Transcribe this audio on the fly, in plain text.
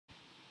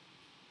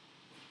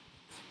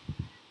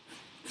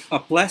A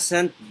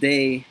pleasant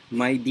day,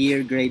 my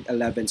dear grade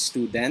 11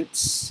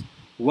 students.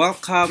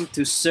 Welcome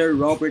to Sir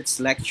Robert's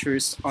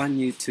lectures on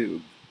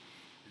YouTube.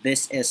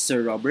 This is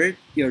Sir Robert,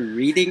 your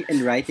reading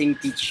and writing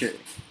teacher.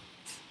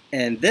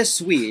 And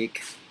this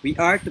week, we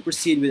are to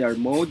proceed with our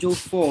Module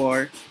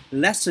 4,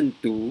 Lesson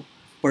 2,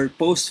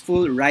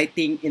 Purposeful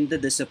Writing in the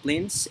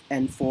Disciplines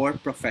and for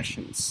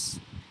Professions.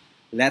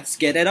 Let's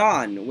get it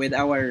on with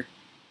our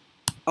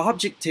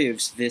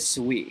objectives this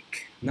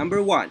week.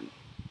 Number 1.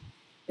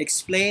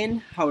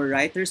 Explain how a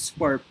writer's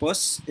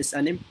purpose is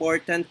an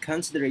important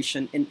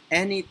consideration in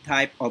any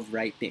type of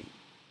writing.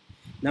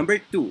 Number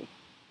 2.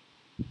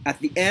 At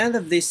the end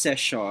of this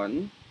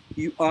session,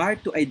 you are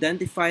to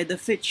identify the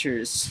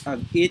features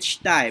of each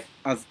type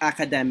of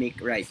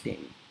academic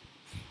writing.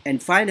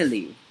 And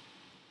finally,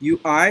 you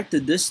are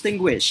to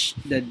distinguish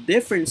the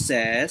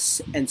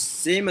differences and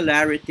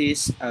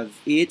similarities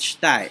of each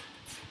type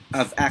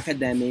of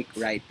academic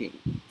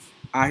writing.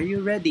 Are you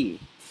ready?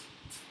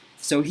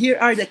 So here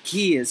are the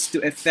keys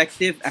to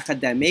effective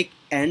academic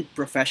and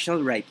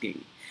professional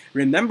writing.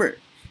 Remember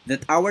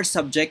that our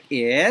subject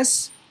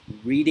is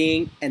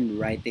reading and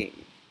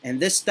writing. And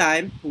this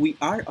time, we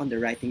are on the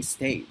writing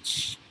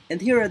stage. And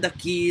here are the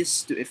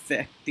keys to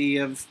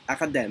effective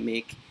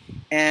academic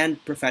and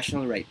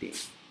professional writing.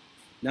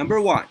 Number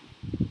 1,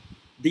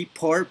 the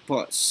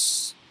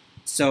purpose.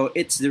 So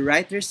it's the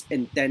writer's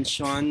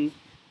intention.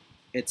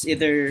 It's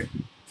either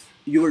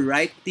you're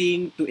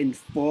writing to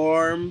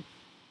inform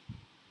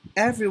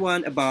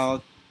everyone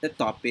about the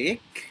topic,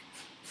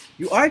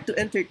 you are to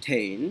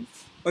entertain,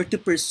 or to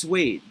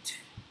persuade.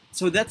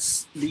 So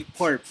that's the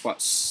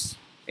purpose.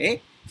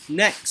 Okay?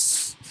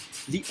 Next,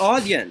 the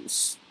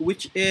audience,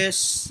 which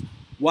is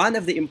one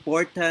of the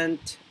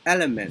important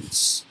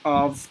elements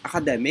of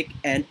academic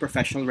and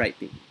professional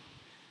writing.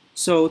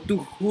 So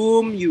to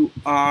whom you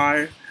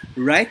are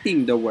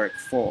writing the work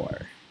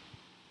for?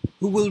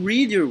 Who will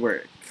read your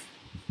work?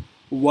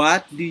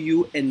 What do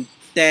you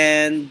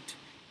intend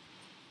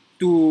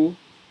to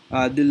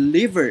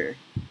deliver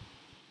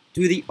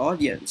to the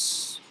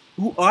audience?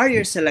 Who are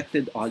your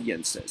selected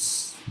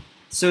audiences?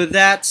 So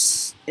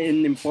that's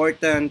an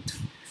important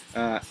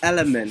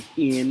element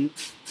in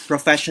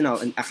professional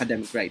and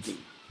academic writing.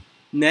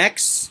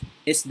 Next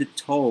is the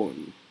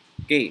tone.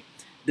 Okay,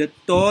 the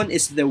tone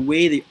is the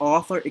way the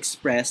author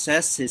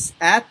expresses his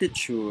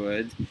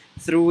attitude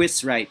through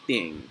his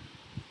writing.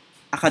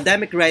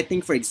 Academic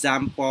writing, for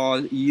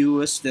example,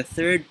 use the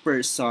third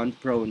person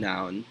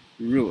pronoun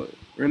rule.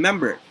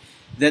 Remember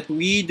that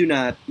we do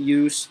not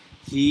use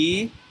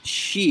he,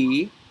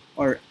 she,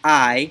 or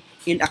I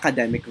in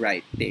academic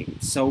writing.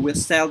 So we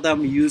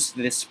seldom use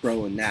these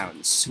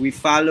pronouns. We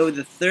follow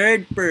the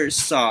third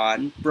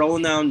person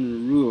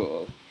pronoun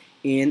rule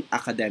in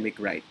academic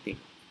writing.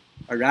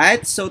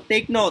 Alright, so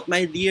take note,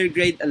 my dear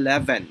grade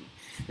 11,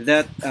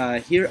 that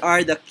here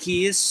are the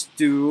keys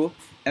to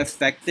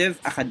effective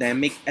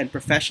academic and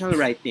professional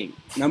writing.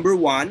 Number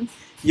 1,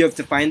 you have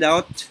to find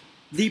out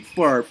the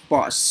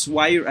purpose.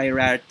 Why you are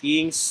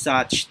writing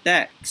such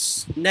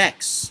text?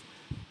 Next,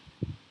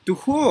 to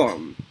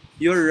whom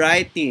you're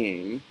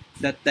writing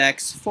the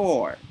text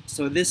for.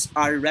 So these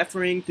are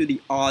referring to the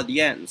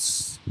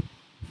audience.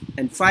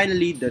 And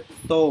finally, the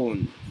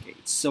tone. Okay,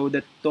 so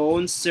the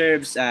tone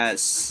serves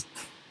as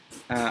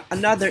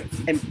another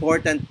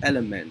important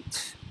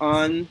element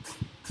on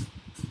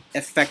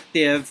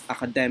effective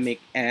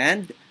academic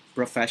and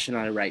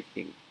professional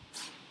writing.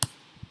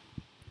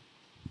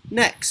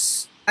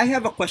 Next, I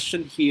have a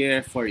question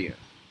here for you.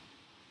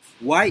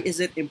 Why is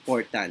it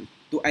important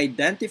to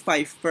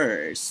identify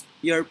first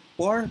your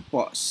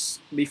purpose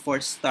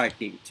before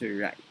starting to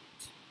write?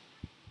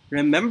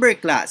 Remember,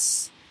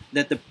 class,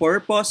 that the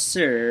purpose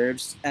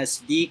serves as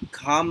the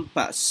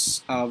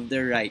compass of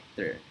the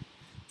writer.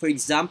 For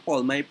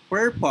example, my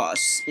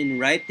purpose in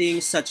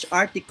writing such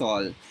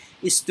article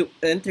is to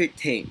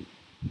entertain.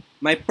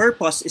 My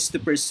purpose is to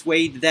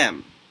persuade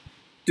them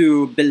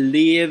to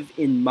believe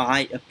in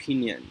my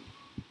opinion.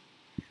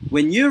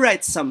 When you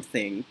write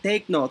something,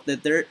 take note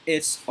that there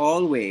is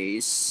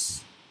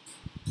always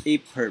a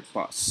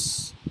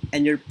purpose.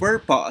 And your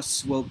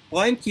purpose will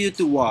point you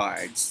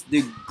towards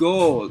the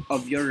goal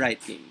of your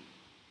writing.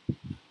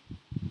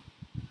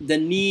 The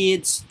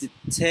needs to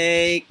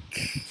take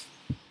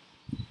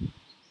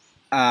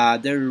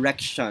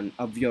direction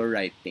of your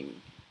writing.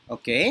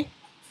 Okay?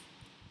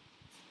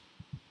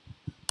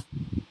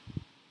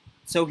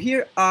 So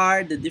here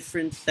are the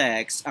different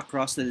texts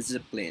across the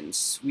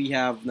disciplines. We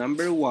have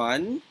number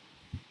 1,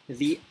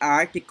 the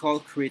article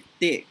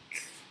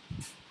critique.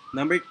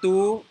 Number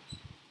 2,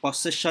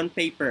 position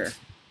paper.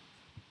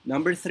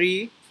 Number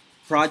 3,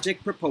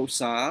 project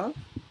proposal.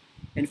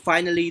 And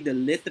finally, the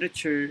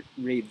literature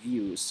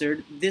review.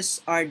 So these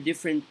are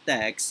different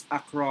texts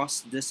across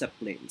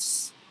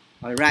disciplines.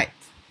 Alright.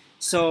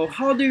 So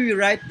how do we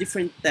write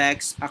different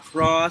texts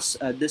across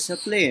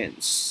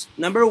disciplines?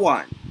 Number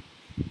 1.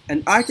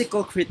 An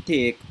article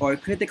critique or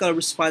critical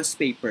response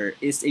paper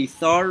is a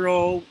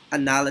thorough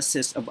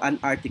analysis of an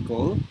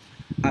article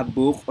a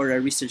book or a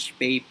research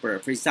paper.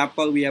 For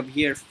example, we have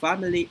here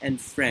family and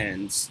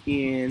friends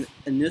in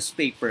a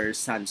newspaper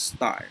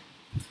Sunstar.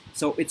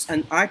 So it's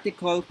an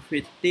article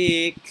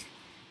critique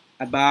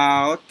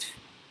about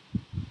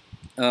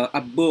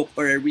a book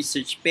or a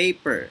research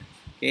paper.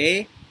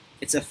 Okay,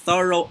 it's a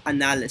thorough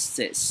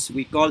analysis.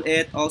 We call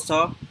it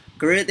also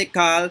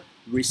critical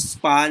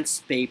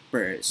response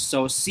papers.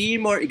 So see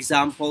more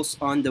examples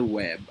on the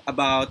web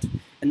about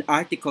an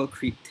article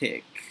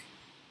critique.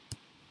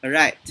 All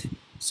right.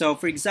 So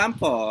for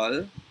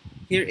example,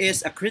 here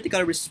is a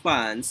critical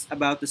response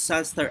about the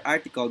Sunstar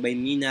article by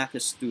Nina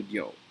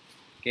Studio.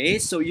 Okay,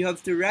 so you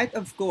have to write,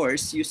 of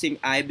course, using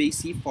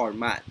IBC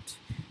format.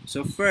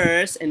 So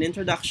first, an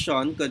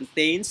introduction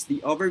contains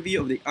the overview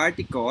of the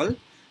article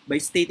by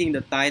stating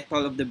the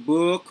title of the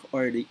book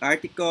or the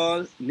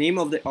article, name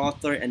of the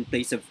author, and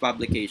place of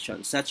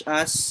publication, such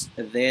as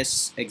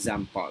this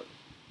example.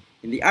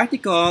 In the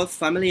article,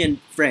 Family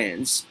and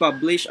Friends,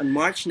 published on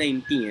March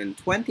 19,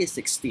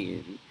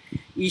 2016,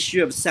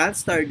 issue of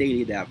Sunstar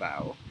Daily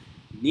Davao,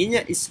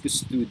 Nina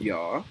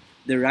Studio,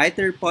 the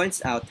writer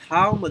points out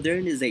how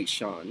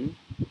modernization,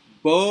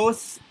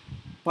 both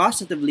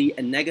positively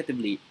and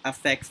negatively,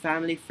 affect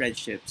family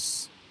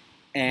friendships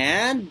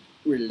and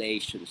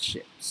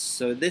relationships.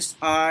 So these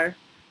are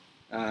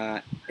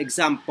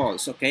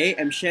examples, okay?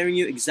 I'm sharing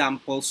you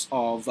examples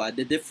of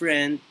the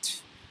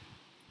different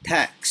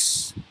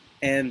texts.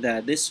 And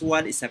this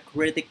one is a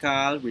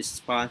critical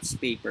response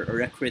paper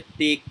or a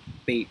critique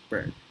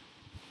paper.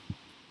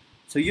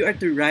 So you are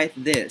to write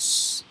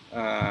this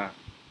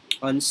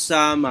on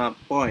some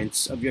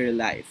points of your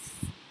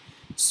life.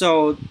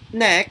 So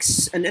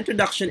next, an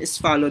introduction is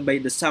followed by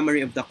the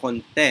summary of the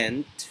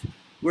content,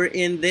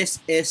 wherein this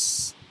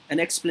is an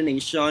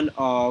explanation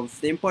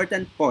of the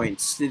important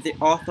points that the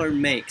author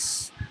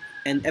makes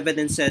and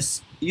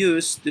evidences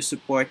used to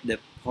support the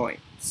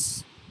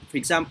points. For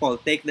example,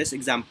 take this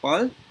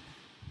example.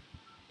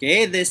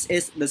 Okay, this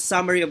is the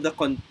summary of the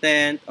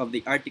content of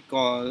the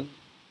article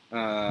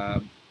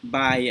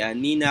by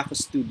Nina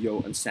Studio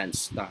on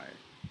Sunstar.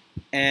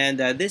 And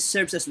this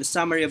serves as the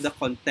summary of the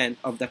content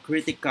of the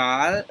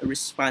critical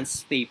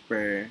response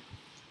paper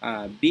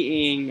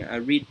being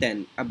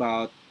written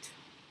about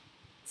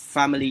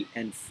family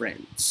and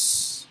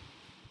friends.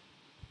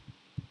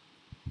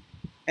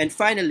 And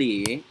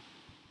finally,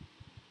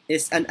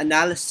 is an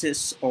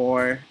analysis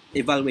or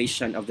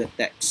evaluation of the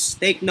text.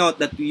 Take note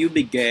that you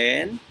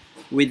begin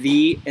with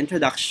the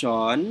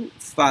introduction,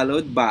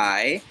 followed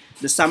by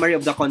the summary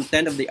of the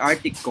content of the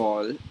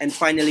article, and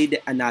finally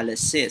the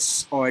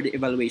analysis or the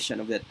evaluation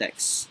of the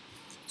text.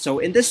 So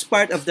in this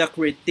part of the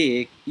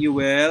critique, you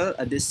will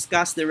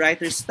discuss the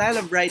writer's style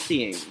of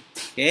writing.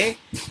 Okay?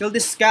 You'll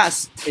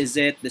discuss, is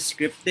it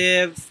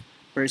descriptive,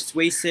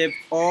 persuasive,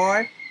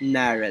 or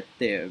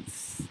narrative?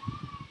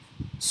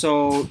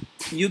 So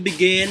you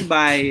begin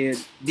by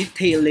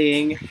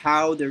detailing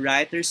how the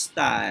writer's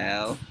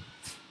style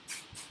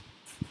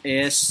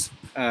is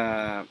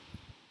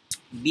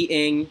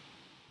being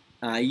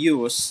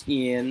used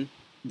in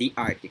the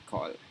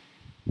article,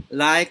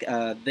 like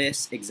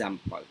this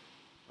example.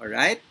 All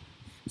right,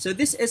 so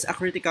this is a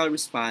critical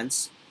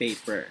response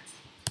paper.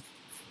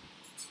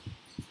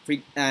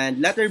 And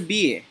letter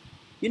B,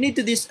 you need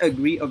to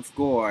disagree, of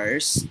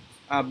course,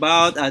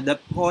 about the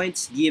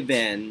points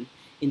given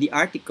in the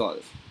article.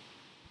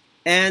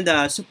 And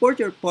support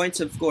your points,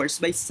 of course,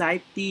 by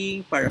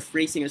citing,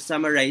 paraphrasing, or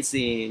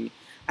summarizing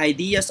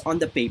ideas on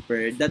the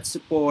paper that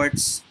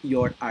supports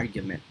your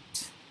argument.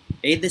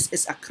 Okay, this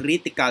is a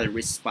critical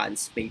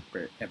response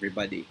paper,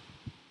 everybody.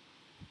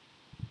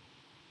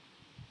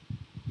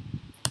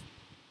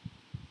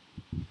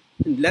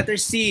 Letter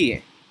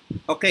C.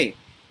 Okay,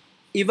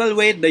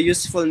 evaluate the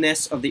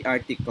usefulness of the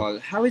article.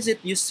 How is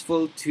it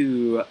useful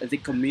to the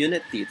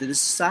community, to the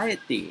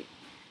society?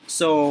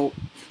 So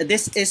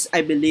this is,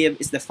 I believe,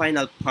 is the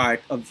final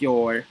part of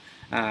your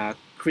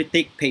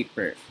critique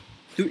paper,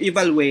 to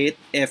evaluate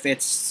if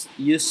it's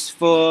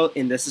useful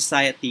in the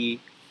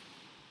society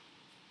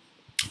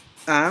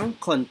ang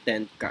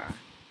content ka,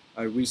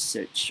 a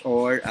research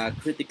or a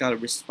critical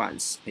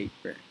response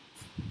paper.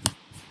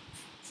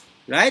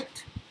 Right?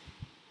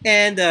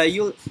 And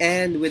you'll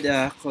end with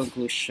a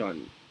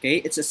conclusion. Okay,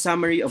 it's a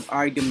summary of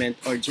argument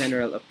or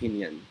general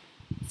opinion,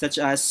 such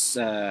as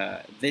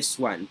this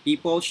one.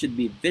 People should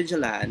be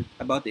vigilant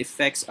about the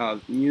effects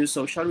of new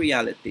social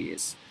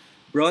realities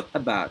brought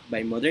about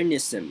by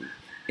modernism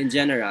in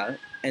general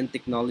and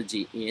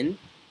technology in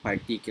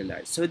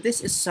particular. So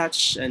this is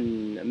such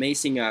an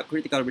amazing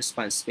critical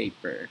response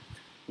paper,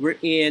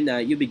 wherein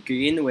you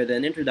begin with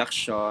an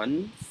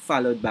introduction,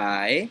 followed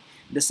by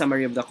the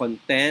summary of the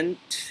content,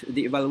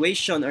 the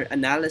evaluation or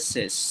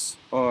analysis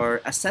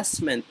or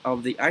assessment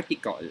of the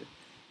article,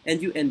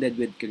 and you ended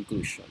with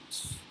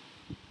conclusions.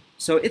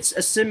 So it's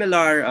a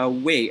similar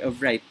way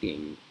of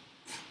writing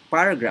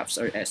paragraphs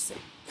or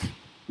essay.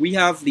 We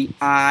have the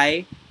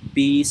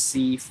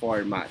IBC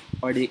format,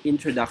 or the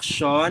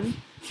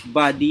introduction,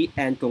 body,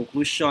 and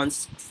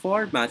conclusions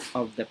format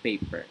of the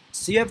paper.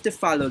 So you have to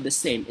follow the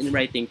same in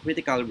writing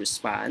critical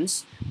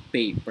response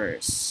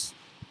papers.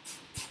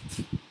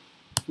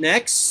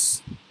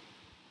 Next,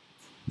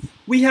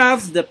 we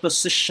have the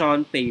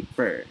position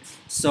paper.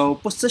 So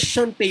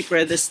position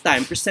paper this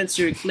time presents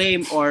your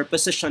claim or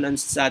position on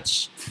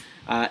such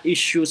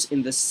issues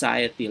in the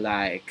society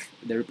like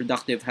the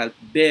reproductive health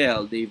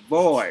bill,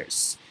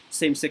 divorce,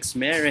 same-sex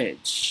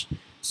marriage.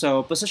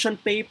 So position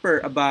paper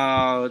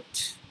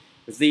about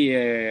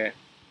the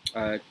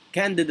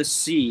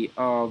candidacy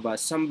of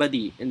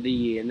somebody in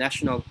the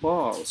national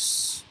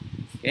polls.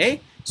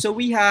 Okay, so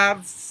we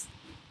have,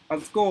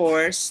 of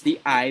course, the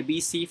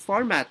IBC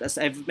format, as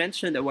I've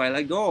mentioned a while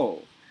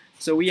ago.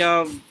 So we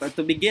have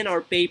to begin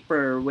our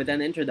paper with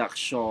an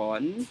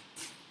introduction.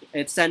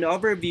 It's an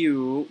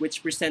overview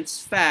which presents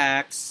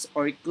facts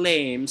or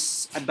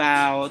claims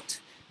about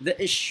the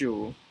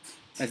issue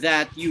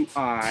that you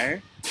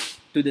are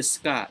to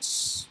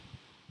discuss.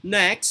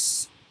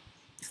 Next,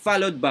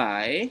 followed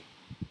by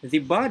the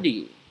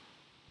body.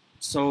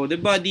 So the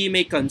body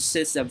may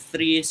consist of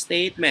three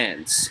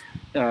statements,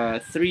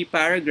 three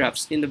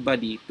paragraphs in the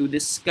body to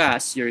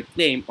discuss your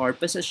claim or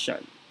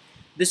position.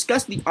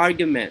 Discuss the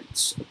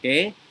arguments,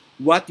 okay?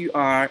 What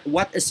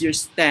is your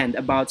stand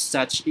about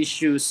such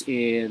issues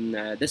in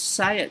the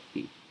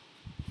society?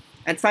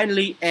 And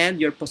finally, end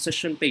your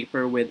position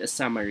paper with a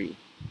summary.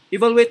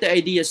 Evaluate the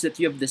ideas that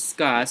you have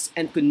discussed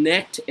and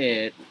connect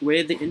it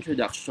with the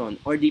introduction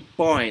or the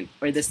point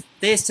or the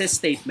thesis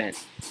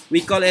statement.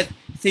 We call it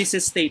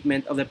thesis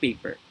statement of the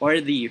paper or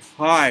the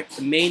heart,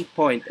 the main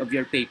point of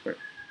your paper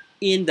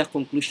in the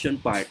conclusion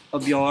part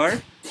of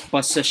your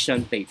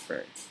position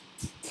paper.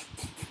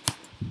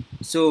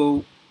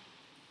 So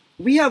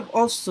we have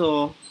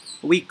also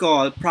we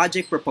call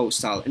project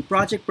proposal, and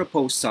project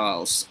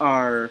proposals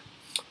are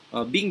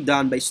being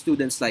done by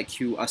students like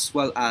you as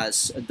well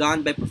as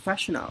done by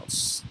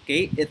professionals.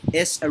 Okay, it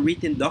is a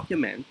written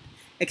document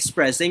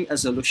expressing a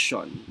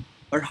solution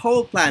or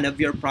whole plan of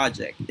your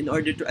project in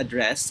order to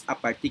address a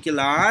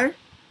particular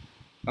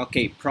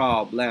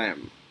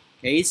problem.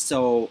 Okay,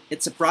 so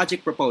it's a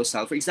project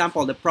proposal. For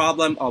example, the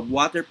problem of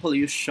water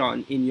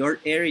pollution in your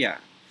area.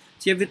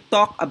 So you have to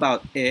talk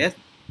about it.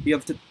 You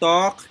have to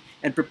talk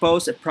and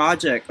propose a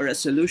project or a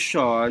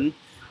solution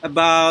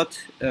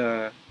about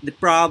the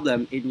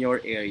problem in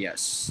your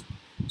areas.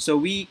 So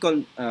we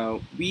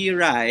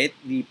write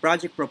the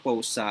project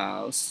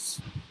proposals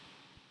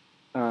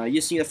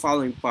using the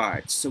following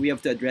parts. So we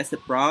have to address the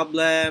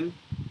problem,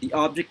 the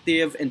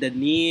objective, and the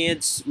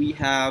needs we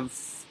have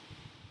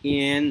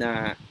in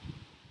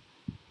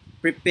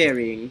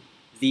preparing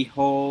the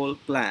whole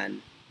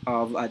plan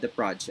of the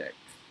project.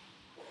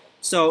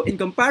 So in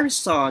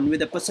comparison with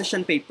the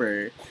position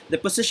paper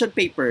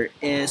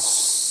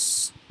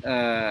is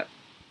a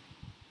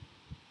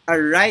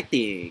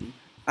writing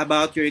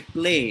about your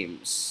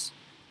claims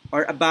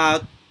or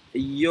about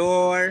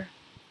your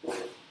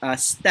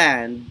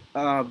stand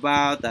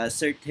about a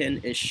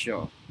certain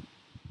issue.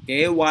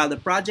 Okay, while the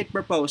project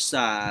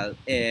proposal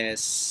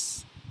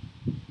is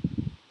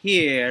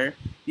here,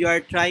 you are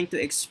trying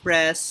to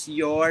express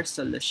your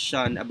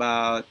solution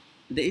about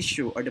the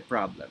issue or the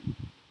problem.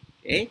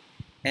 Okay,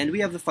 and we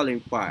have the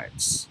following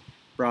parts: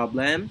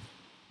 problem,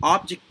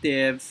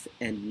 objective,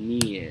 and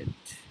need.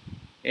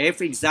 Okay,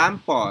 for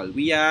example,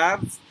 we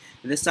have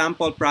the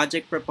sample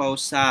project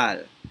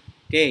proposal.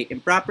 Okay,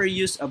 improper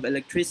use of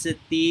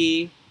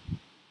electricity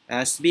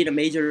has been a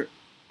major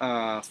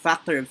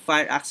factor in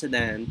fire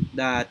accident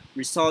that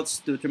results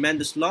to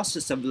tremendous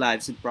losses of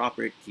lives and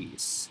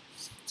properties.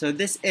 So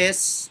this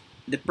is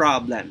the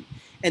problem.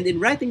 And in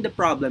writing the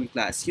problem,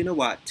 class, you know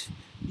what?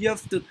 You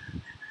have to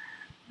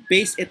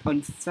base it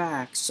on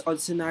facts, on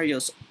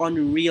scenarios,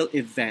 on real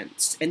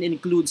events, and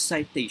include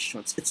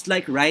citations. It's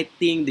like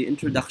writing the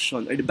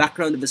introduction or the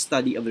background of a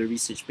study of a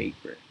research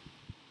paper.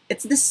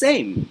 It's the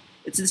same.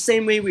 It's the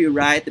same way we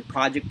write the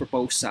project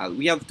proposal.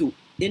 We have to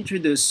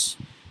introduce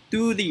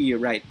to the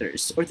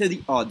writers or to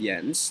the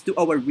audience, to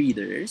our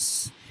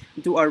readers,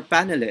 to our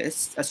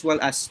panelists, as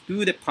well as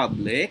to the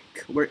public,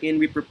 wherein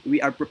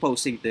we are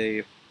proposing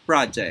the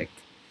project,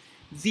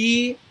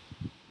 the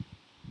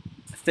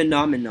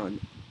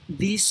phenomenon,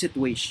 the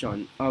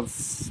situation of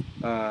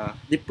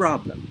the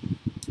problem.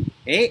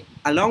 Okay?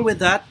 Along with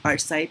that are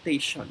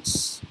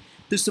citations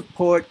to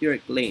support your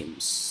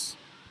claims.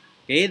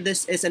 Okay?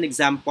 This is an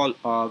example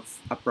of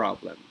a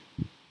problem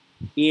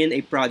in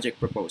a project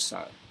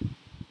proposal.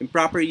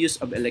 Improper use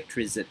of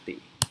electricity.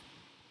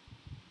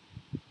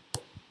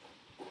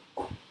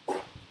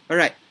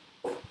 Alright.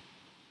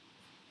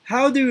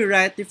 How do we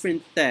write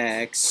different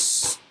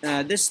texts?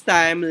 This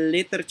time,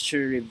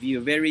 literature review.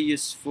 Very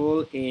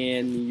useful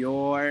in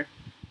your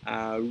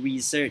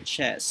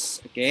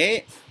researches.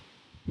 Okay?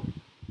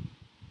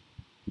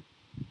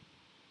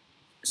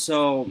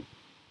 So,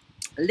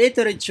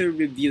 literature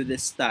review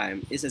this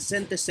time is a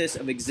synthesis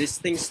of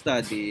existing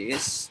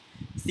studies,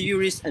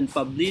 theories, and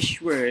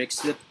published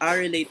works that are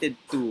related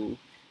to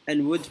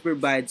and would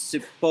provide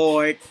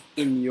support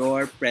in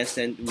your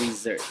present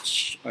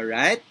research.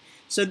 Alright?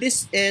 So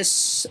this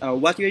is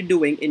what you're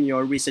doing in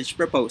your research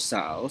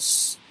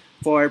proposals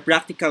for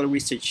practical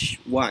research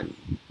 1.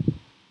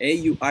 Okay,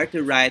 you are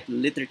to write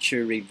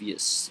literature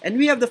reviews. And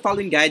we have the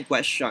following guide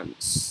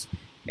questions.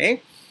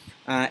 Okay,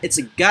 it's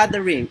a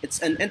gathering,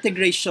 it's an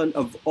integration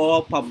of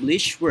all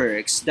published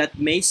works that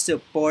may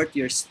support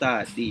your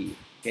study,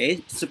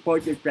 okay,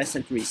 support your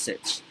present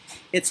research.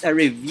 It's a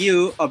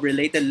review of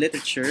related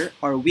literature,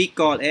 or we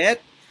call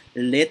it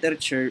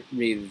literature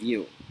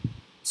review.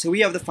 So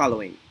we have the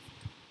following.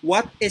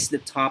 What is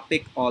the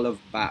topic all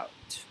about?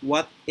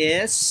 What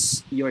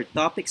is your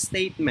topic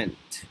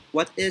statement?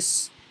 What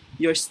is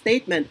your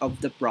statement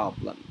of the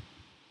problem?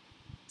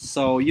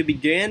 So you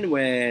begin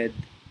with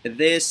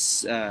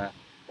this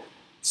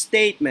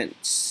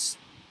statements,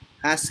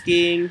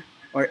 asking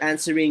or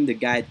answering the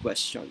guide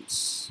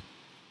questions.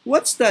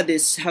 What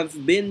studies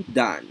have been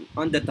done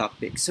on the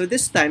topic? So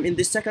this time, in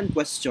the second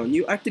question,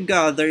 you are to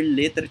gather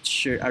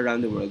literature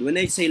around the world. When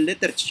I say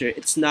literature,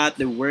 it's not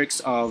the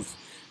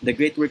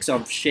great works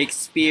of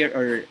Shakespeare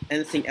or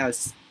anything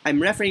else.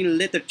 I'm referring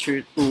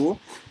literature to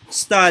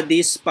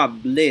studies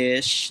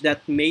published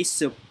that may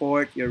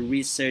support your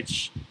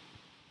research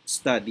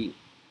study.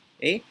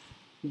 Okay?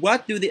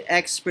 What do the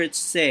experts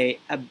say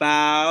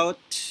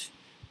about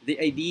the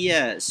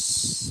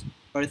ideas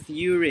or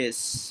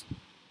theories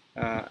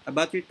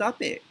about your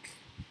topic?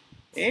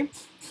 Okay?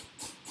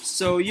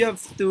 So you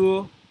have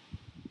to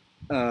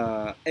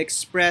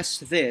express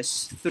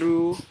this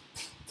through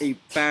a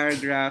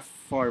paragraph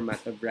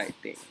format of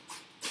writing.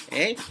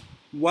 Okay?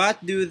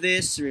 What do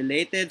these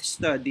related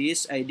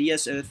studies,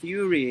 ideas, or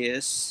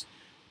theories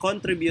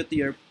contribute to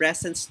your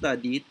present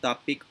study,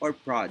 topic, or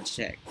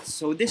project?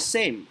 So this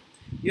same.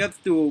 You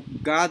have to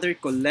gather,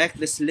 collect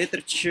this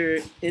literature,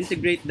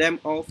 integrate them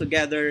all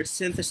together,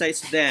 synthesize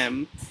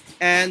them,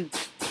 and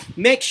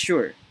make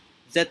sure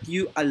that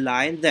you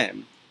align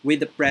them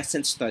with the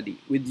present study,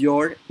 with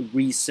your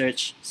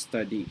research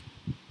study.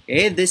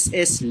 Okay, this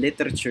is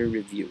literature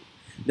review.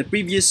 The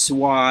previous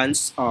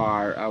ones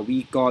are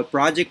we call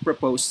project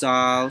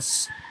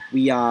proposals.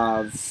 We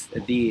have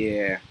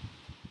the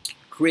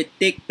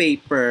critique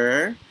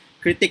paper,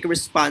 critique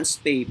response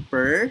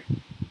paper,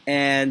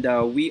 and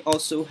we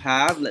also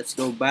have, let's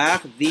go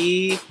back,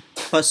 the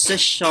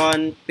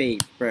position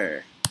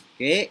paper.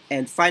 Okay,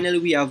 and finally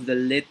we have the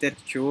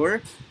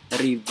literature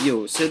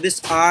review. So these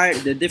are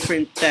the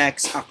different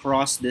texts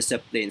across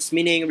disciplines,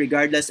 meaning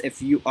regardless if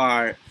you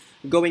are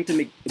going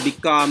to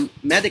become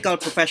medical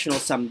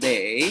professionals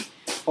someday,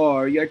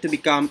 or you're to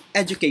become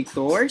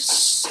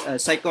educators,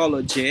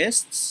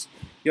 psychologists,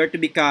 you're to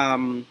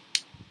become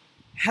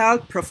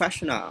health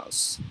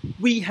professionals,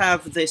 we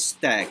have this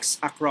text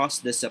across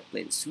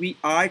disciplines. We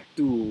are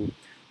to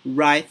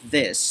write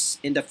this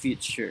in the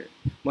future,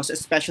 most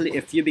especially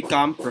if you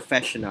become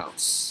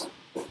professionals.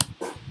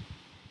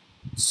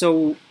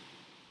 So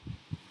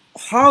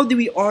how do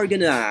we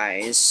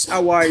organize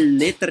our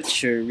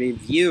literature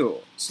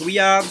review? So we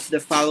have the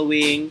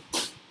following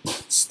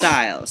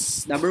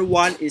styles. Number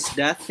one is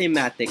the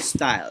thematic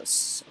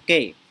styles.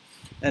 Okay,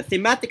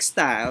 thematic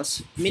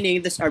styles,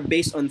 meaning these are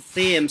based on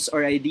themes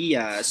or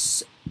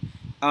ideas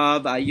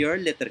of your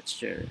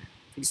literature.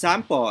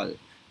 Example,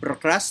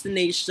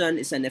 procrastination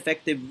is an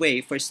effective way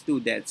for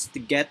students to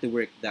get the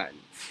work done.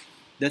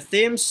 The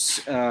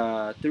themes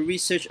to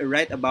research or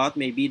write about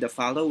may be the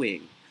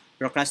following: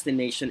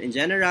 procrastination in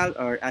general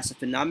or as a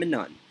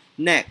phenomenon.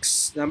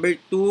 Next, number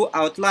two,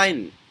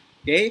 outline.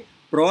 Okay,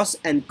 pros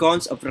and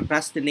cons of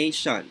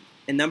procrastination.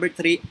 And number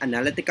three,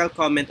 analytical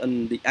comment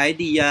on the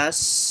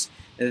ideas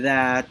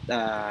that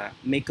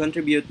may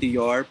contribute to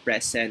your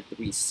present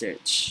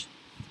research.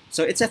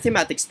 So it's a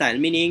thematic style,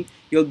 meaning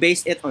you'll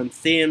base it on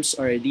themes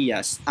or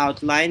ideas.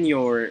 Outline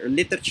your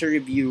literature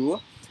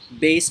review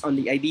based on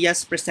the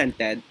ideas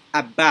presented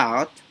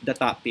about the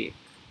topic.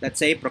 Let's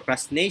say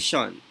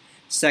procrastination.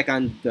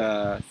 Second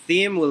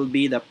theme will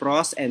be the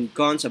pros and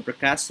cons of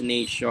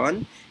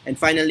procrastination. And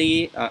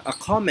finally, a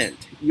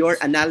comment, your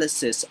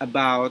analysis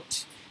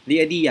about the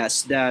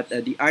ideas that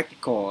the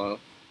article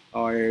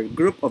or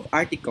group of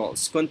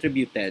articles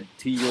contributed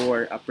to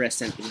your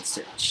present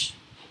research.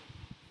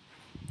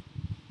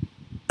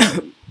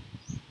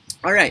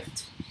 All right.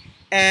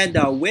 And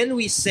when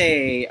we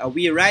say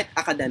we write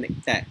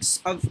academic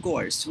texts, of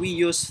course, we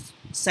use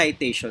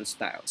citation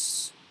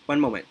styles.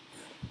 One moment.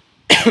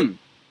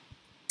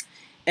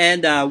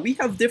 And we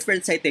have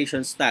different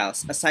citation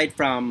styles aside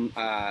from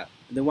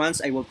the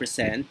ones I will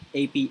present,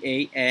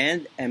 APA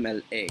and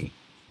MLA.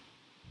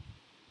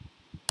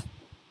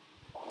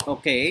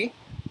 Okay.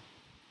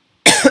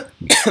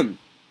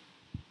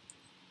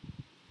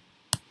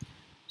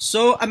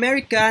 So,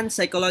 American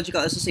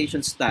Psychological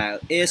Association style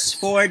is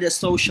for the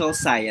social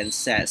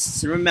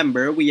sciences.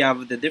 Remember, we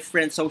have the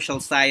different social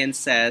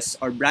sciences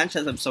or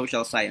branches of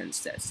social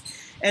sciences.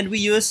 And we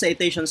use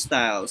citation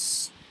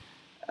styles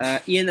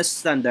in a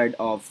standard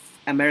of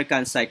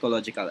American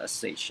Psychological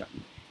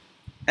Association.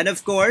 And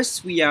of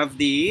course, we have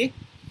the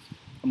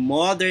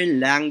Modern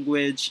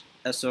Language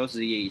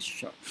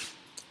Association.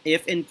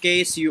 If in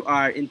case you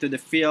are into the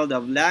field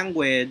of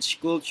language,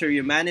 culture,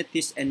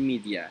 humanities, and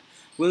media,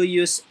 we'll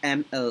use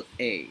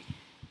MLA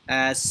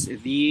as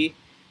the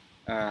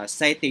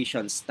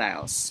citation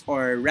styles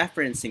or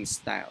referencing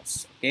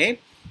styles. Okay,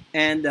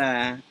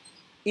 and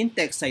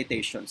in-text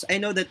citations. I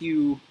know that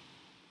you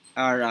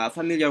are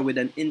familiar with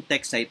an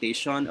in-text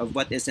citation of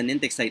what is an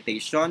in-text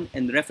citation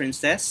and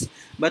references,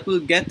 but we'll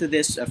get to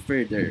this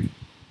further.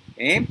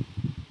 Okay.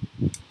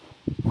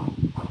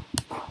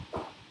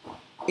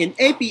 In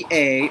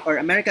APA, or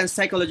American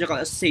Psychological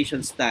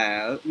Association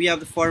style, we have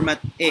the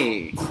format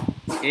A.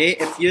 Okay,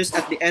 if used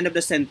at the end of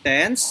the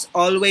sentence,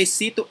 always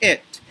see to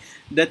it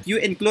that you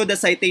include the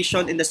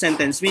citation in the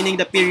sentence, meaning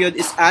the period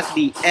is at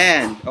the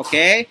end.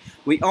 Okay,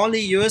 we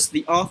only use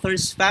the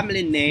author's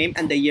family name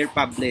and the year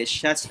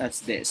published, such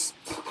as this.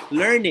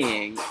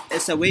 Learning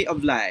is a way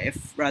of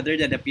life rather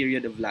than a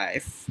period of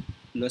life.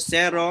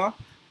 Lucero,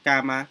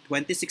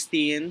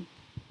 2016,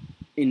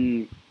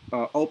 in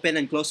open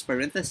and close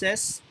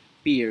parentheses,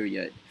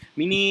 period.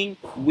 Meaning,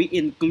 we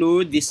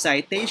include the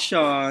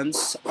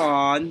citations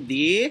on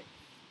the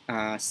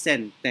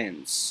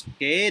sentence.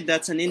 Okay,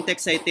 that's an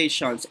in-text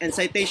citations. And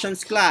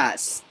citations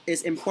class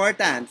is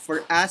important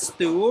for us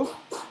to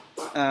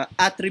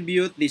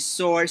attribute the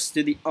source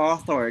to the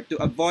author to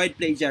avoid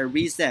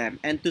plagiarism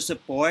and to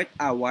support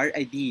our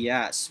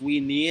ideas. We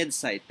need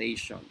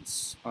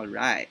citations. All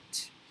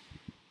right.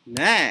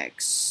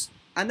 Next,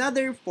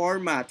 another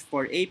format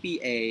for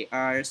APA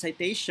are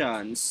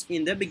citations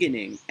in the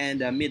beginning and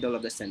the middle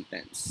of the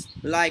sentence,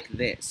 like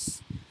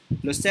this.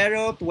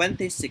 Lucero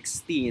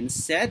 2016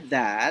 said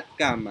that,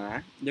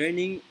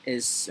 learning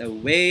is a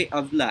way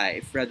of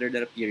life rather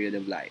than a period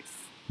of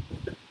life.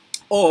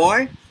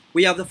 Or,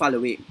 we have the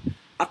following.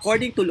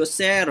 According to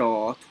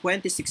Lucero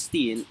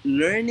 2016,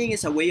 learning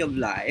is a way of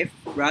life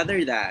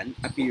rather than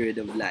a period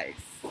of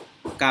life.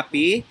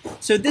 Copy?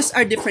 So these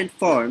are different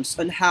forms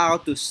on how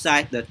to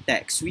cite the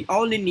text. We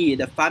only need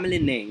a family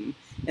name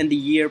and the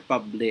year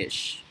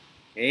published.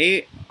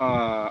 Okay?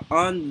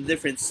 On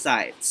different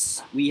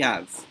sites we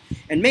have.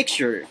 And make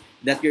sure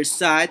that your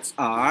sites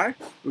are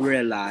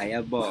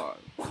reliable.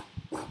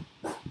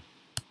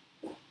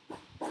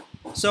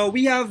 So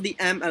we have the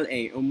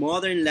MLA, or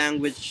Modern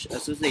Language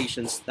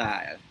Association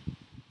style.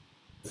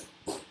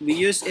 We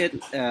use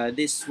it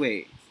this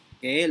way.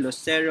 Okay,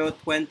 Lucero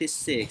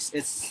 26.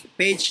 It's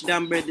page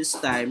number this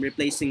time,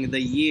 replacing the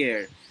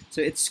year.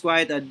 So it's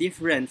quite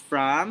different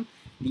from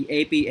the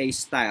APA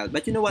style.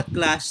 But you know what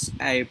class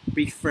I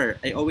prefer?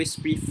 I always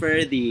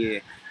prefer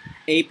the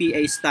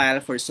APA style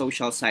for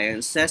social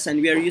sciences,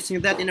 and we are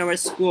using that in our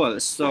school.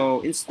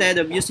 So instead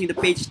of using the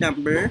page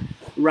number,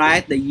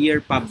 write the year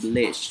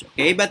published.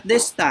 Okay, but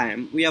this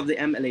time we have the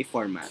MLA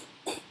format.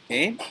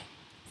 Okay,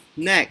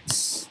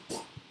 next.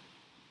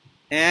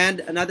 And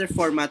another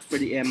format for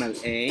the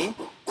MLA,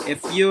 if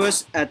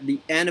used at the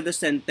end of the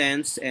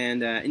sentence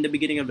and in the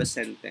beginning of the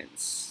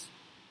sentence.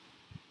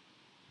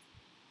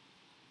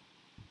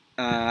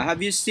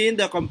 Have you seen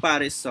the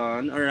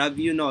comparison, or have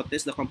you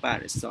noticed the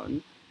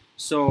comparison?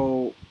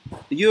 So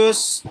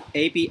use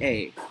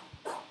APA,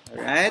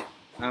 all right?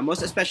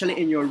 Most especially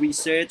in your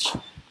research,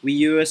 we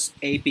use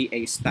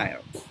APA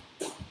style.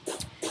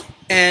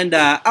 And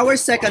our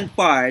second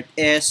part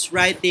is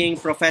writing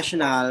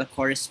professional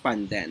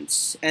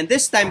correspondence. And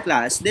this time,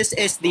 class, this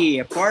is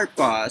the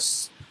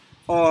purpose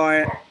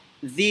or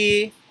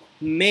the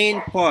main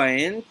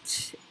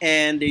point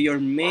and your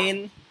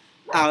main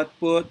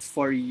output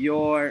for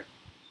your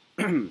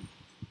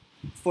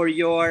for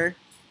your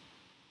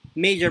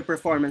major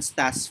performance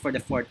tasks for the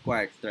fourth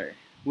quarter,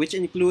 which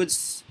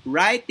includes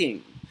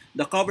writing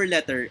the cover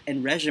letter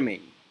and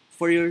resume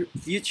for your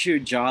future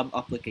job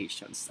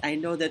applications. I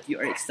know that you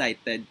are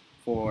excited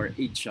for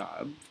a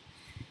job,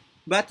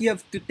 but you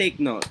have to take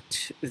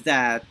note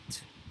that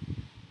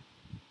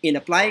in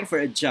applying for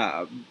a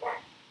job,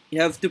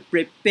 you have to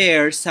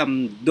prepare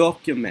some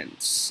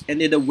documents, and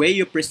in the way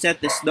you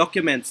present these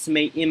documents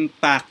may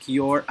impact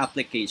your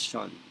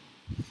application.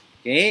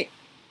 Okay?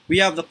 We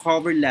have the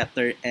cover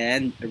letter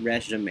and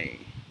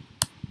resume.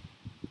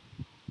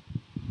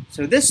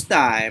 So this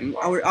time,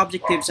 our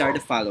objectives are the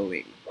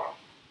following.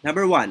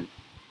 Number one,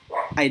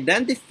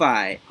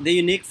 identify the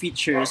unique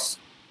features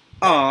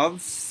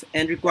of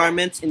and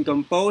requirements in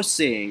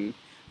composing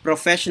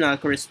professional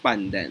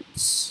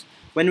correspondence.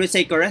 When we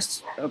say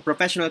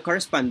professional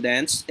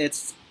correspondence,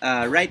 it's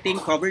writing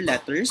cover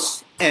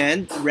letters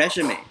and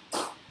resume.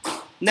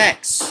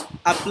 Next,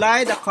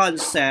 apply the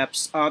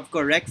concepts of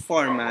correct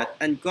format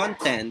and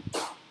content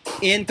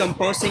in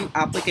composing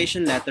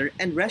application letter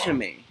and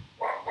resume.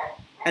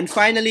 And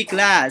finally,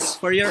 class,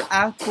 for your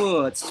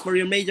outputs, for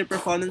your major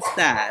performance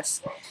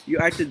tasks, you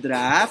are to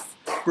draft,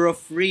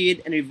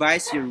 proofread, and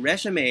revise your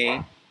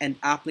resume and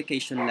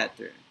application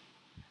letter.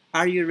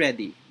 Are you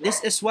ready?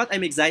 This is what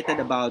I'm excited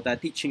about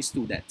teaching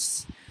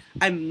students.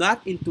 I'm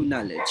not into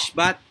knowledge,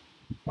 but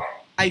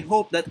I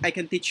hope that I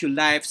can teach you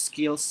life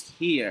skills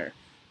here,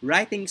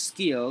 writing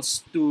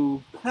skills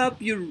to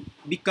help you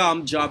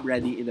become job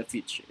ready in the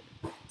future.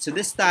 So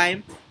this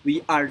time,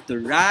 we are to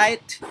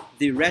write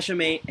the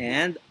resume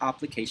and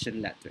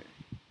application letter.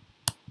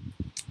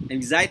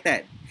 I'm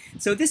excited.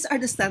 So these are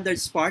the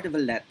standards part of a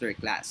letter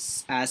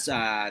class. As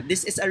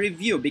this is a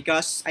review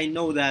because I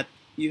know that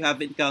you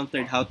have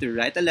encountered how to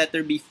write a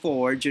letter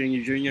before during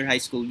your junior high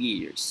school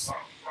years.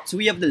 So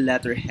we have the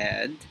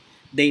letterhead,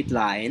 date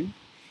line,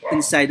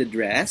 inside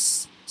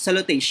address,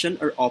 salutation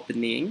or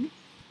opening,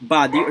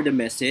 body or the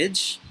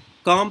message,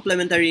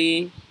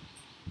 complementary,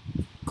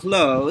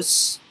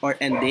 close or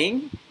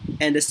ending,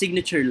 and the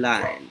signature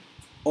line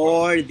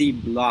or the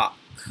block.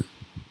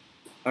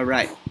 All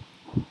right.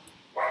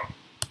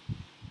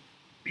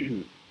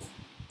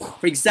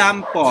 For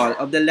example,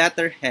 of the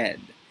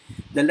letterhead.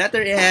 The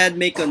letterhead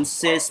may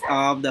consist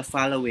of the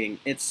following.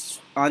 It's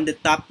on the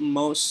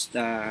topmost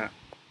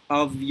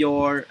of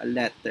your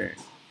letter.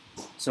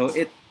 So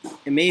it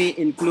may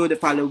include the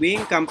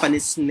following: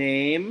 company's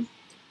name,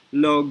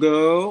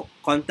 logo,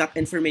 contact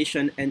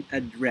information, and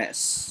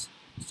address.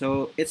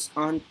 So it's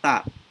on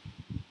top.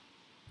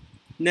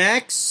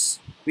 Next,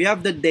 we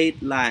have the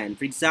date line.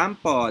 For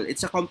example,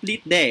 it's a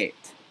complete date.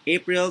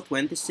 April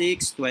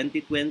 26,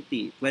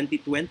 2020,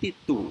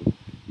 2022,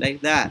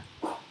 like that.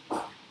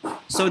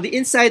 So the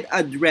inside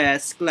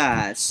address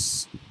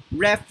class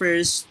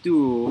refers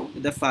to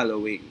the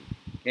following.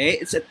 Okay,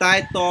 it's a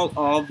title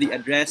of the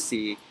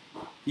addressee.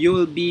 You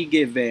will be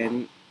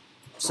given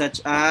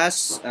such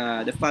as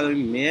the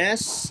following: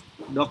 Miss,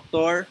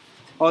 Doctor.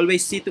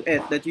 Always see to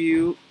it that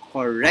you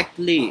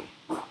correctly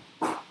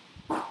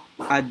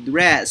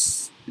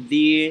address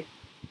the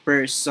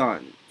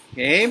person.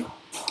 Okay?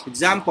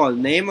 Example,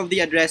 name of the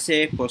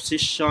addressee,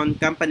 position,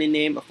 company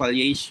name,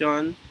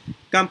 affiliation,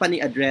 company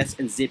address,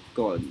 and zip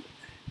code.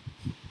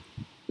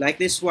 Like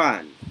this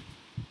one.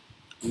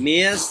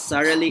 Miss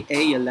Saralee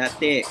A.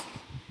 Yalatic,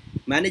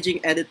 Managing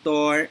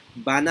Editor,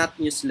 Banat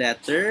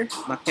Newsletter,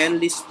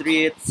 McKinley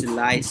Street,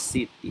 Silay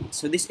City.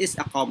 So this is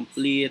a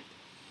complete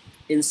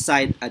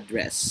inside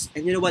address.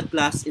 And you know what,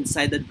 class?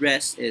 Inside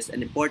address is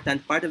an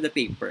important part of the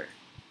paper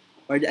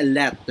or the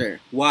letter.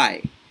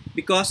 Why?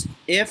 Because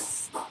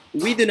if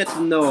we do not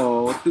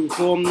know to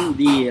whom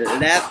the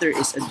letter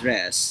is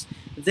addressed,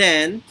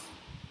 then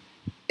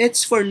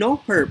it's for no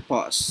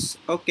purpose.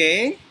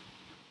 Okay?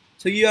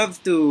 So you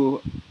have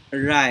to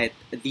write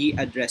the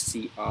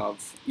addressee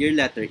of your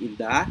letter in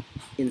the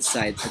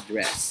inside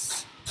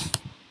address.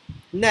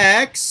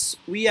 Next,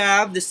 we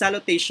have the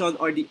salutation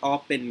or the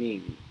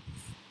opening.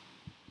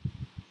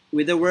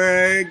 With the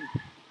word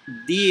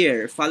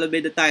dear followed by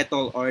the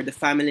title or the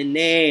family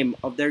name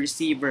of the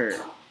receiver,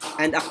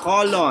 and a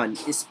colon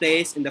is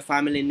placed in the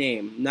family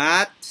name,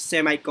 not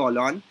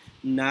semicolon,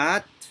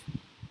 not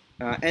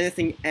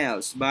anything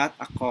else but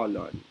a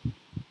colon.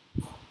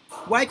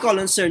 Why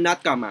colon, sir,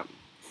 not comma?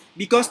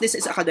 Because this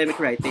is academic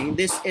writing,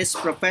 this is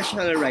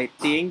professional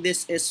writing,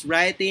 this is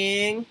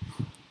writing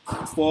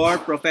for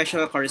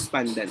professional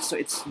correspondence. So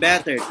it's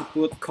better to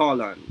put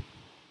colon.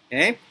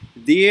 Okay?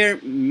 Dear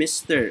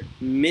Mr.,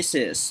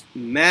 Mrs.,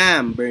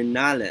 Ma'am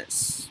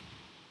Bernales,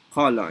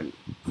 colon.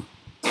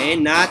 Okay,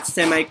 not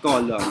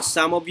semicolon.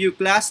 Some of you,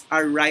 class,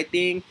 are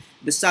writing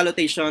the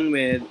salutation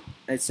with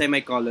a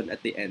semicolon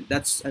at the end.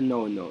 That's a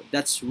no-no.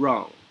 That's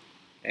wrong.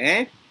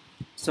 Okay?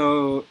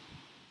 So,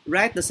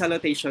 write the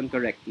salutation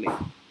correctly.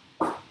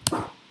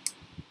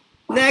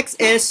 Next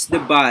is the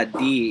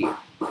body.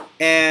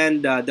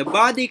 And the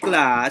body,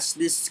 class,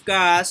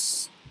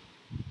 discuss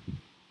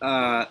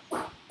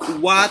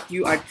what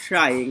you are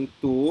trying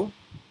to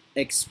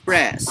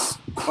express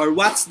or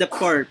what's the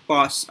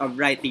purpose of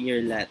writing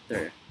your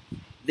letter.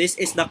 This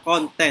is the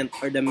content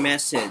or the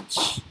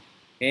message.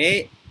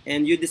 Okay?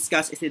 And you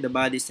discuss it in the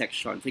body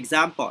section. For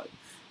example,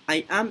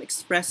 I am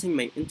expressing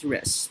my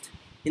interest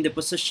in the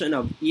position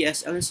of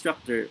ESL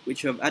instructor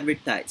which you have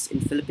advertised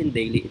in Philippine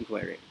Daily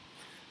Inquirer.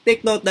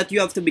 Take note that you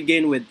have to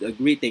begin with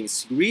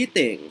greetings.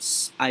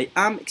 Greetings. I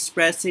am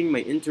expressing my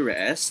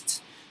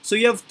interest. So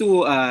you have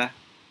to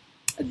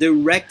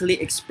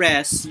directly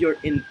express your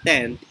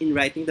intent in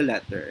writing the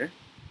letter.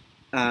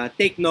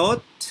 Take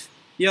note,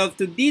 you have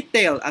to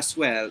detail as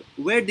well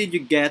where did you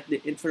get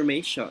the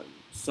information.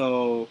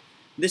 So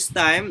this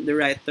time, the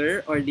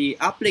writer or the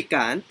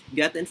applicant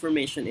got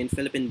information in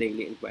Philippine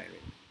Daily Inquirer.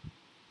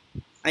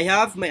 I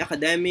have my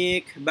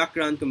academic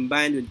background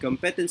combined with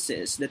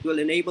competencies that will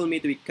enable me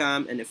to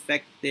become an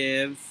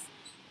effective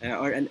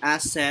or an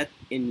asset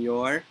in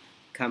your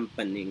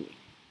company.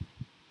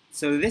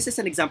 So this is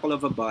an example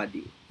of a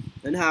body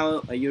and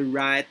how you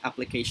write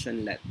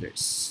application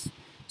letters.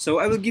 So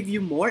I will give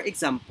you more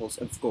examples,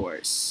 of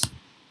course.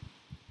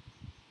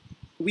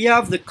 We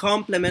have the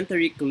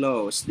complementary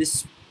clause.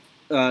 This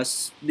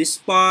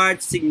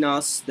part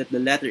signals that the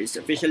letter is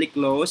officially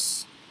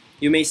closed.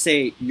 You may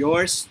say,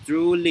 yours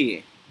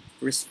truly,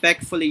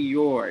 respectfully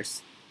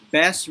yours,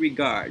 best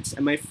regards.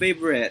 And my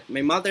favorite,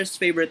 my mother's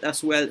favorite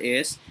as well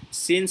is,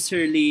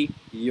 sincerely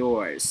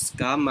yours,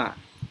 comma.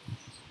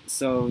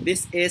 So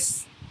this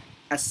is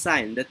a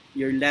sign that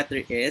your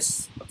letter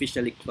is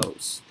officially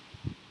closed.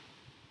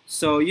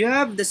 So you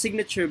have the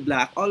signature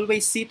block.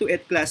 Always see to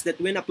it, class, that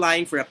when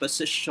applying for a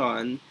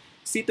position,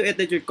 see to it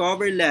that your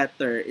cover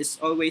letter is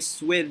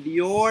always with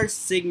your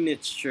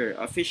signature,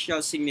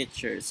 official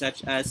signature,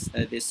 such as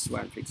this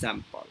one, for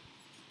example.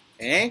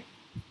 Okay?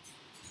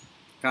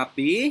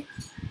 Copy.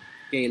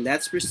 Okay,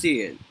 let's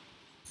proceed.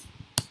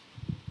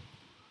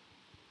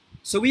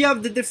 So we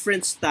have the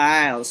different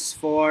styles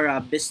for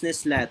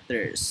business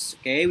letters.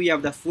 Okay, we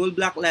have the full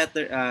block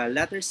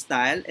letter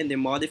style and the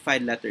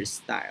modified letter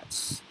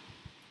styles.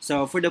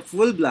 So for the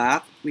full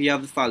block, we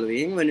have the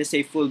following. When you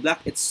say full block,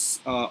 it's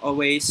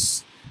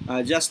always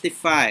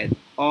justified,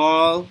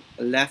 all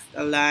left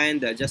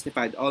aligned,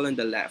 justified all on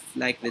the left,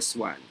 like this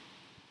one.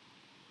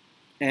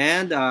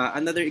 And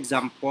another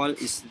example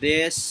is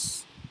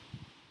this.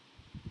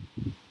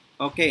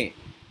 Okay,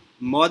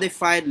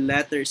 modified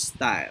letter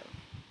style.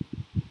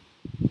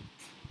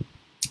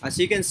 As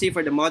you can see,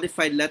 for the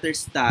modified letter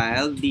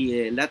style,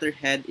 the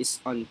letterhead is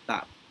on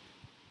top.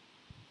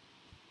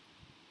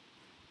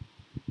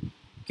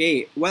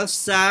 Okay, well,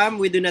 some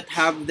we do not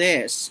have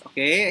this.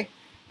 Okay,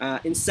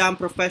 in some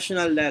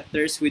professional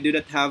letters, we do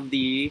not have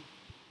the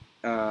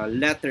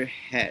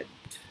letterhead.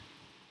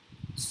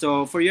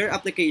 So for your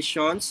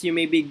applications, you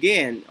may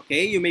begin.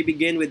 Okay, you may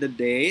begin with the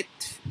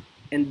date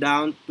and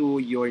down to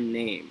your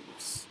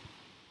names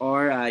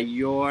or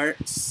your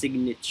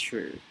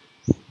signature.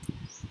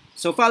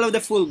 So follow the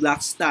full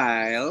block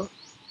style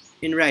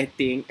in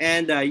writing,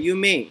 and you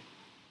may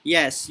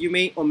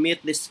omit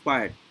this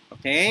part.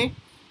 Okay,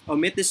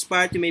 omit this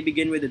part. You may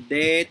begin with the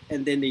date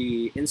and then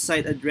the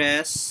inside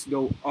address.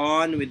 Go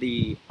on with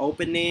the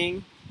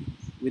opening,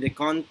 with the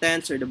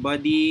contents or the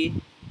body,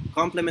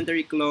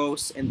 complementary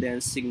close, and then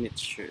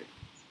signature.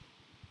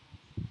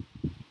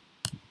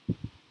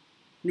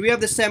 We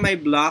have the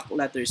semi-block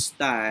letter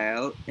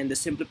style and the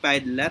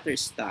simplified letter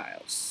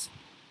styles.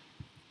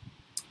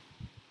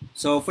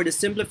 So for the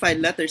simplified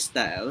letter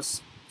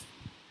styles,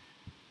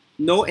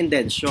 no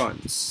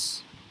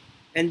indentions.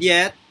 And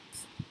yet,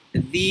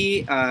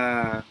 the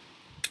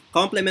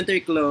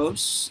complementary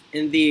close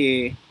in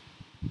the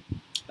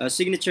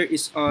signature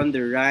is on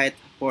the right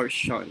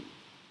portion.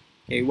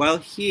 Okay, while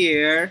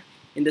here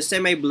in the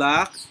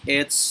semi-block,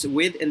 it's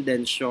with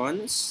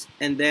indentions,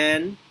 and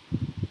then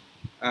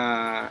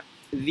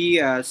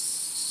the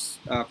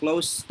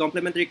close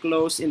complementary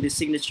close in the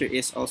signature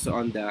is also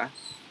on the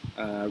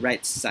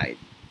right side.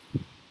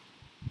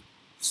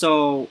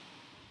 So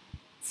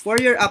for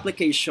your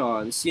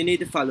applications, you need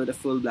to follow the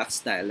full block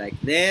style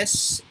like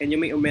this, and you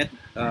may omit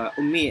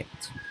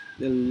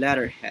the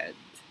letterhead.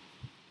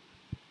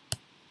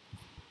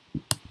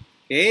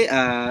 Okay,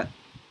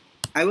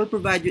 I will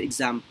provide you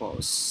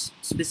examples,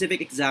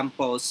 specific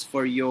examples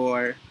for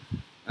your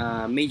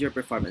major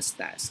performance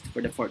task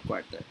for the fourth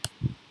quarter.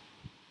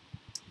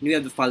 We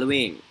have the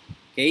following.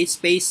 Okay,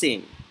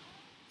 spacing.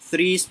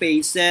 3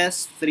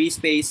 spaces, 3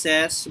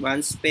 spaces,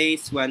 1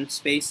 space, 1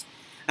 space.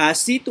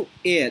 See to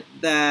it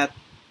that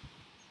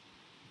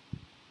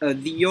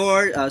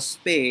your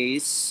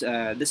space,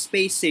 the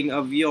spacing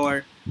of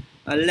your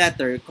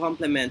letter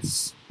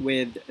complements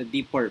with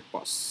the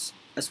purpose,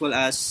 as well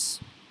as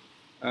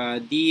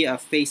the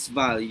face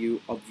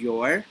value of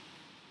your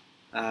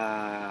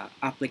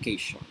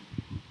application.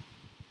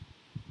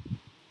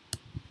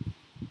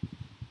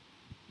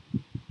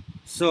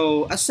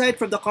 So aside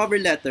from the cover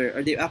letter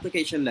or the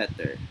application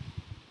letter,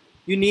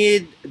 you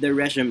need the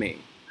resume.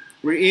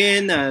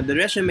 Wherein the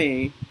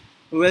resume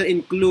will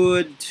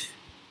include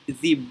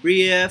the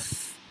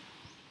brief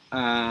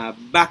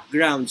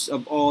backgrounds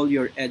of all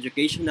your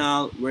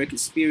educational, work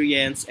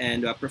experience,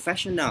 and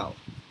professional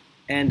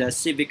and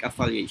civic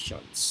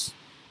affiliations.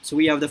 So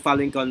we have the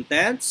following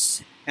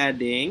contents: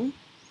 heading,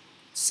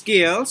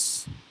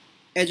 skills,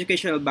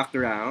 educational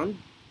background,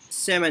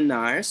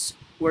 seminars,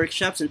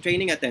 workshops and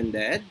training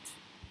attended,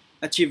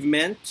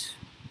 achievement,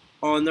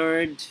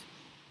 honored,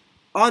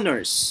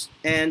 honors,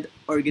 and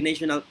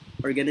organizational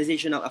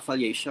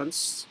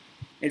affiliations,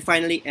 and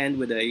finally end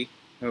with a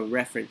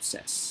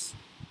references.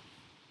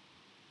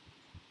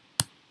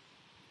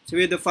 So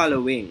we have the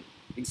following.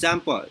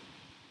 Example: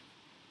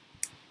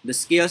 the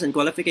skills and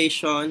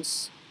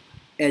qualifications,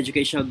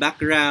 educational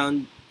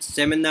background,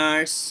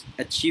 seminars,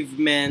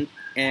 achievement,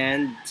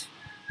 and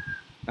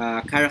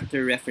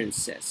character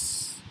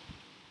references.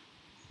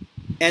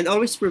 And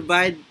always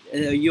provide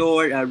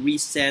your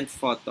recent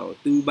photo,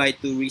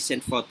 2x2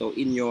 recent photo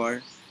in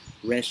your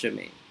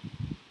resume.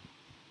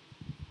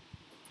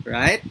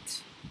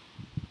 Right?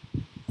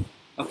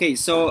 Okay,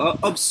 so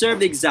observe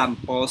the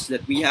examples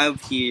that we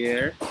have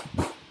here.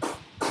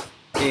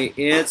 Okay,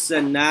 it's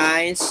a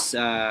nice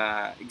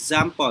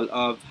example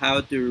of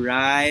how to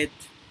write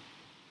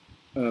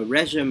a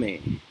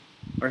resume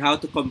or how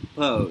to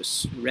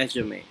compose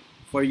resume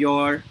for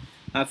your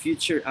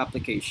future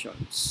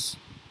applications.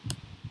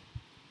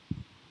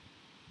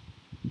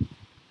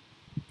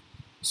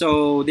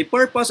 So the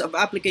purpose of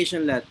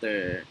application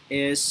letter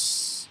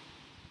is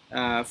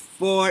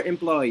for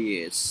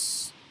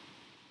employees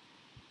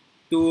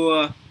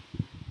to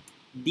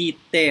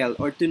detail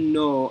or to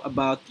know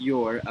about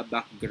your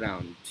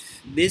background.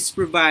 This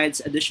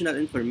provides additional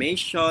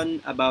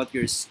information about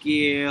your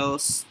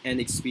skills and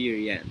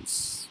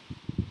experience.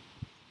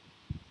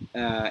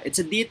 It's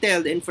a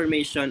detailed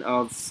information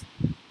of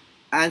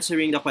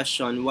answering the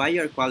question why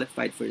you're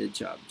qualified for the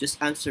job.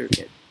 Just answer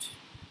it.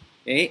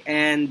 Okay,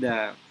 and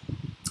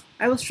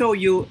I will show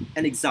you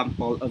an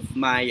example of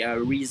my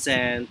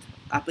recent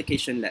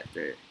application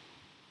letter.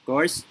 Of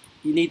course,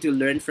 you need to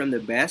learn from the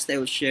best. I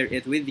will share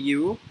it with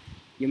you.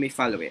 You may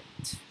follow it.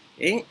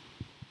 Okay?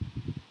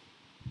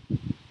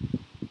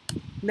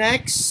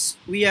 Next,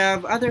 we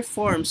have other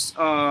forms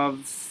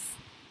of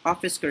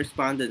office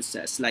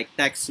correspondences like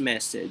text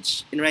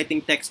message. In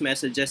writing text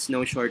messages,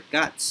 no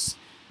shortcuts.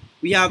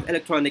 We have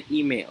electronic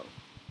email.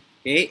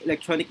 Okay,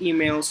 electronic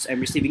emails,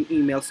 I'm receiving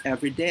emails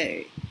every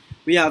day.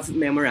 We have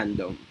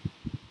memorandum.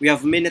 We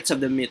have minutes of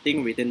the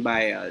meeting written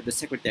by the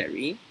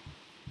secretary.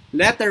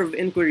 Letter of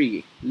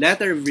inquiry,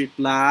 letter of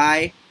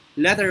reply,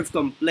 letter of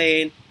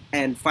complaint,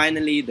 and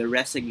finally the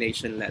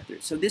resignation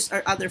letter. So these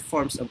are other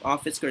forms of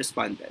office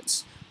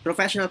correspondence,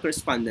 professional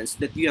correspondence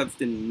that you have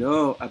to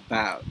know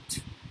about.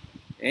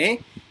 Okay?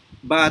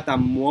 But the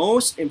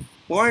most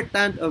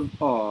important of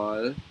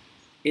all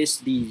is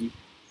the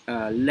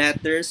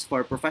letters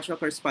for professional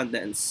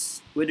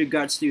correspondence with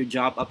regards to your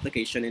job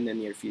application in the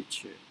near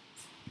future.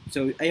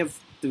 So I have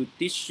to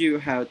teach you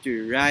how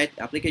to write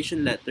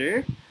application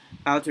letter,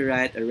 how to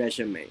write a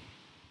resume,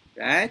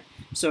 right?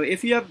 So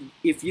if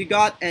you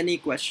got any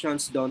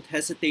questions, don't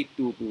hesitate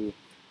to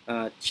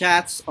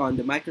chats on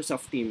the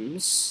Microsoft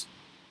Teams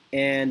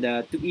and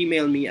to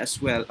email me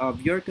as well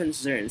of your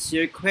concerns,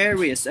 your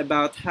queries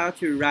about how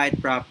to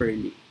write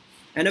properly.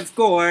 And of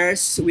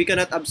course, we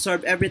cannot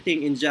absorb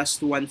everything in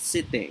just one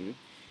sitting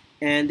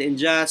and in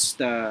just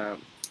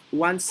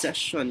one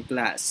session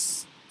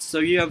class. So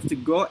you have to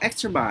go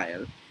extra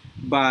mile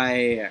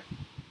by,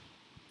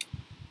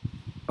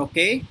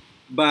 okay,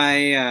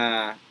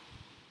 by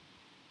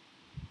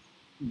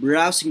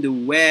browsing the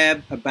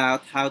web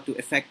about how to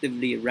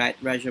effectively write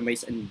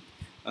resumes and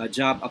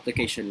job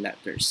application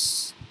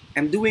letters.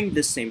 I'm doing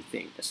the same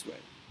thing as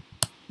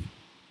well.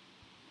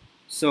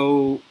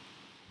 So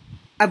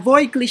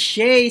avoid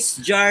cliches,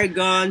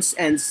 jargons,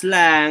 and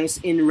slangs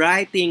in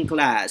writing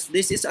class.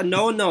 This is a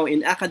no-no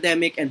in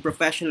academic and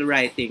professional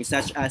writing,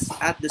 such as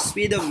at the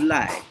speed of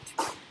light.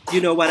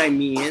 You know what I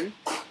mean?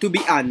 To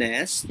be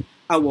honest,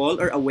 a wall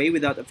or away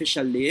without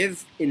official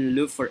leave, in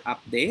loop for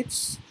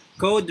updates,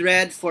 code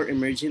red for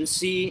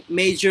emergency,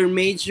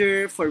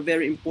 major for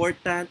very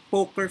important,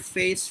 poker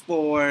face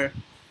for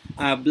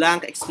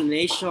blank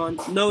explanation,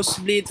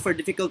 nosebleed for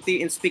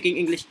difficulty in speaking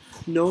English.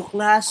 No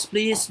class,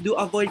 please do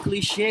avoid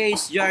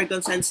cliches,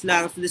 jargons, and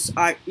slangs. These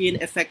are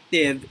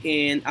ineffective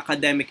in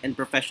academic and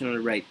professional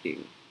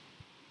writing.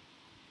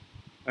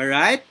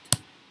 Alright?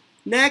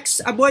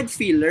 Next, avoid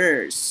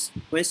fillers.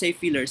 When I say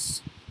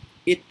fillers,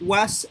 it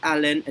was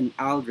Allen and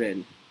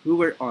Aldrin who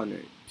were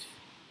honored.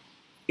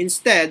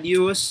 Instead,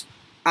 use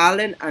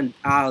Allen and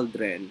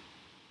Aldrin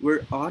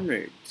were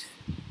honored.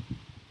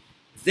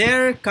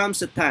 There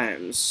comes a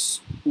times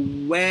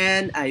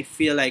when I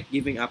feel like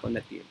giving up on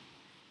the team.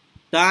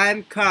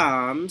 Time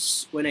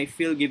comes when I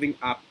feel giving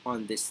up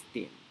on this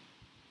team.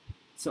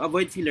 So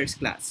avoid fillers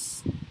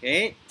class.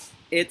 Okay?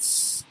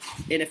 It's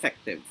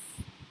ineffective.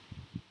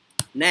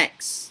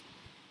 Next,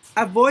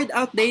 avoid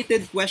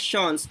outdated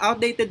questions.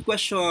 Outdated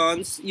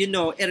questions, you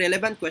know,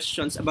 irrelevant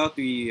questions about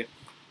the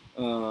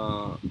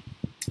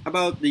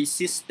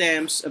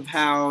systems of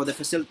how the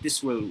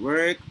facilities will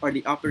work or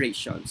the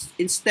operations.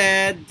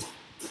 Instead,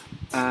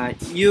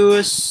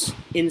 use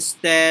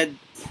instead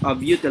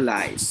of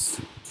utilize.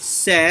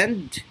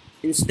 Send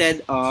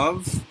instead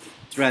of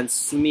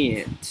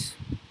transmit.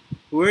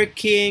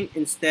 Working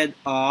instead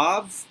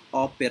of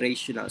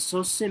operational.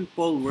 So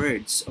simple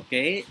words,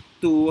 okay?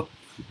 To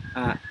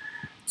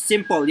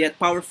simple yet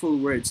powerful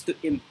words to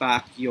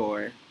impact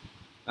your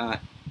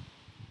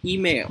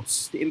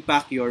emails, to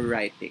impact your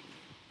writing.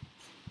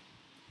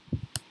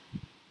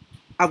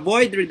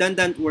 Avoid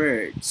redundant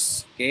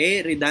words.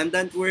 Okay?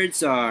 Redundant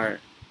words are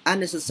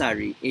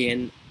unnecessary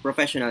in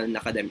professional and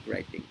academic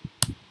writing.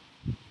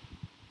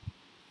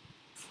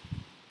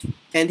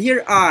 And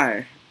here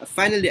are,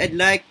 finally, I'd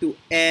like to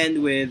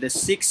end with the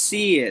 6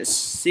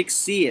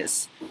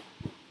 C's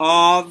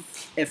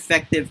of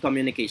effective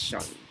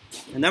communication.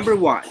 Number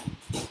 1,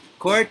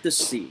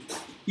 courtesy.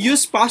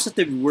 Use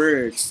positive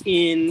words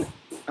in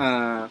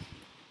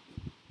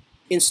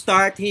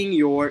starting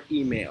your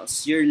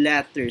emails, your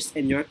letters,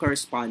 and your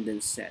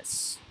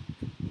correspondences.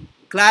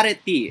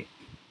 Clarity.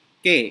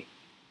 Okay.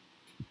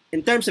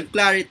 In terms of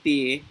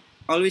clarity,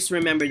 always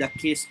remember the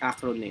KISS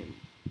acronym.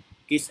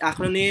 KISS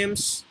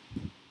acronyms,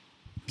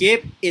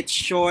 keep it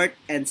short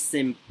and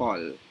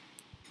simple.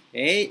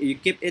 Okay? You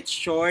keep it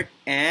short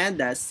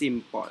and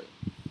simple.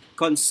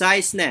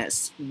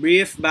 Conciseness,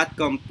 brief but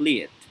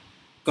complete.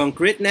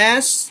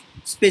 Concreteness,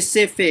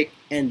 specific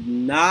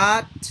and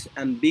not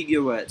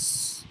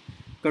ambiguous.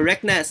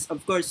 Correctness,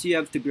 of course, you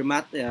have to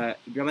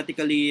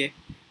grammatically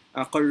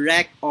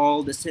correct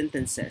all the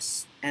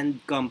sentences.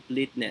 And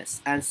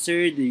completeness,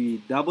 answer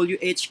the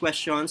WH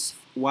questions,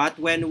 what,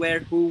 when, where,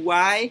 who,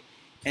 why,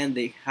 and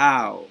the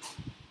how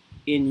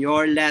in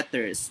your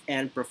letters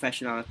and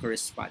professional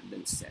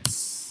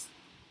correspondences.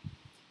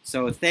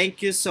 So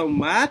thank you so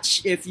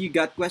much. If you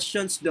got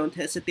questions, don't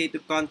hesitate to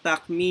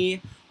contact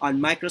me on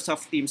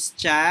Microsoft Teams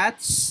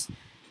chats.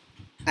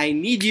 I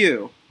need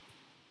you.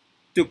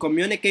 to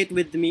communicate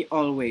with me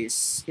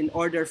always in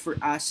order for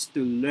us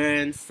to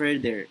learn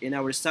further in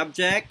our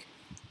subject,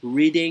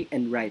 reading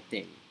and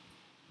writing.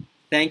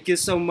 Thank you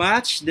so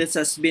much. This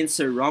has been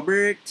Sir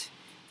Robert.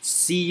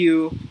 See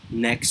you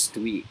next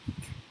week.